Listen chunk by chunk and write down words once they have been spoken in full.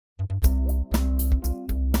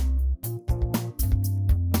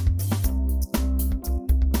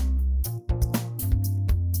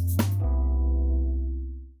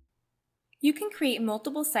You can create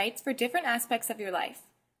multiple sites for different aspects of your life.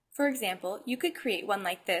 For example, you could create one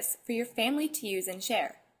like this for your family to use and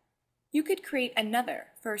share. You could create another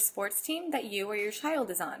for a sports team that you or your child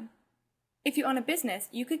is on. If you own a business,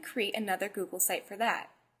 you could create another Google site for that.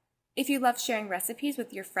 If you love sharing recipes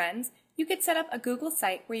with your friends, you could set up a Google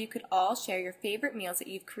site where you could all share your favorite meals that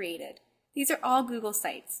you've created. These are all Google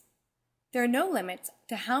sites. There are no limits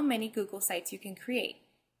to how many Google sites you can create.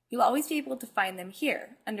 You'll always be able to find them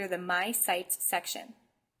here under the My Sites section.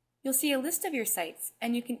 You'll see a list of your sites,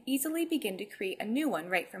 and you can easily begin to create a new one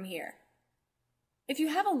right from here. If you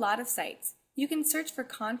have a lot of sites, you can search for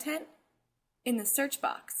content in the search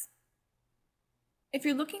box. If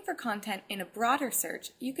you're looking for content in a broader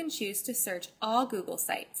search, you can choose to search all Google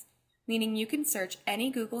sites, meaning you can search any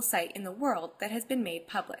Google site in the world that has been made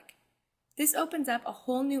public. This opens up a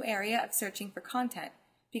whole new area of searching for content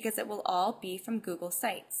because it will all be from Google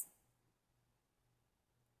Sites.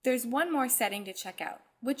 There's one more setting to check out,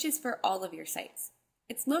 which is for all of your sites.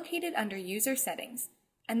 It's located under User Settings,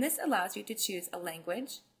 and this allows you to choose a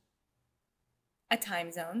language, a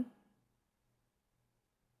time zone,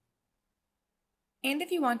 and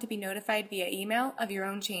if you want to be notified via email of your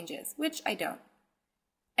own changes, which I don't.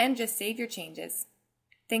 And just save your changes.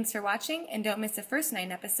 Thanks for watching, and don't miss the first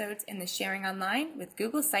 9 episodes in the Sharing Online with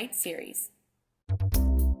Google Sites series.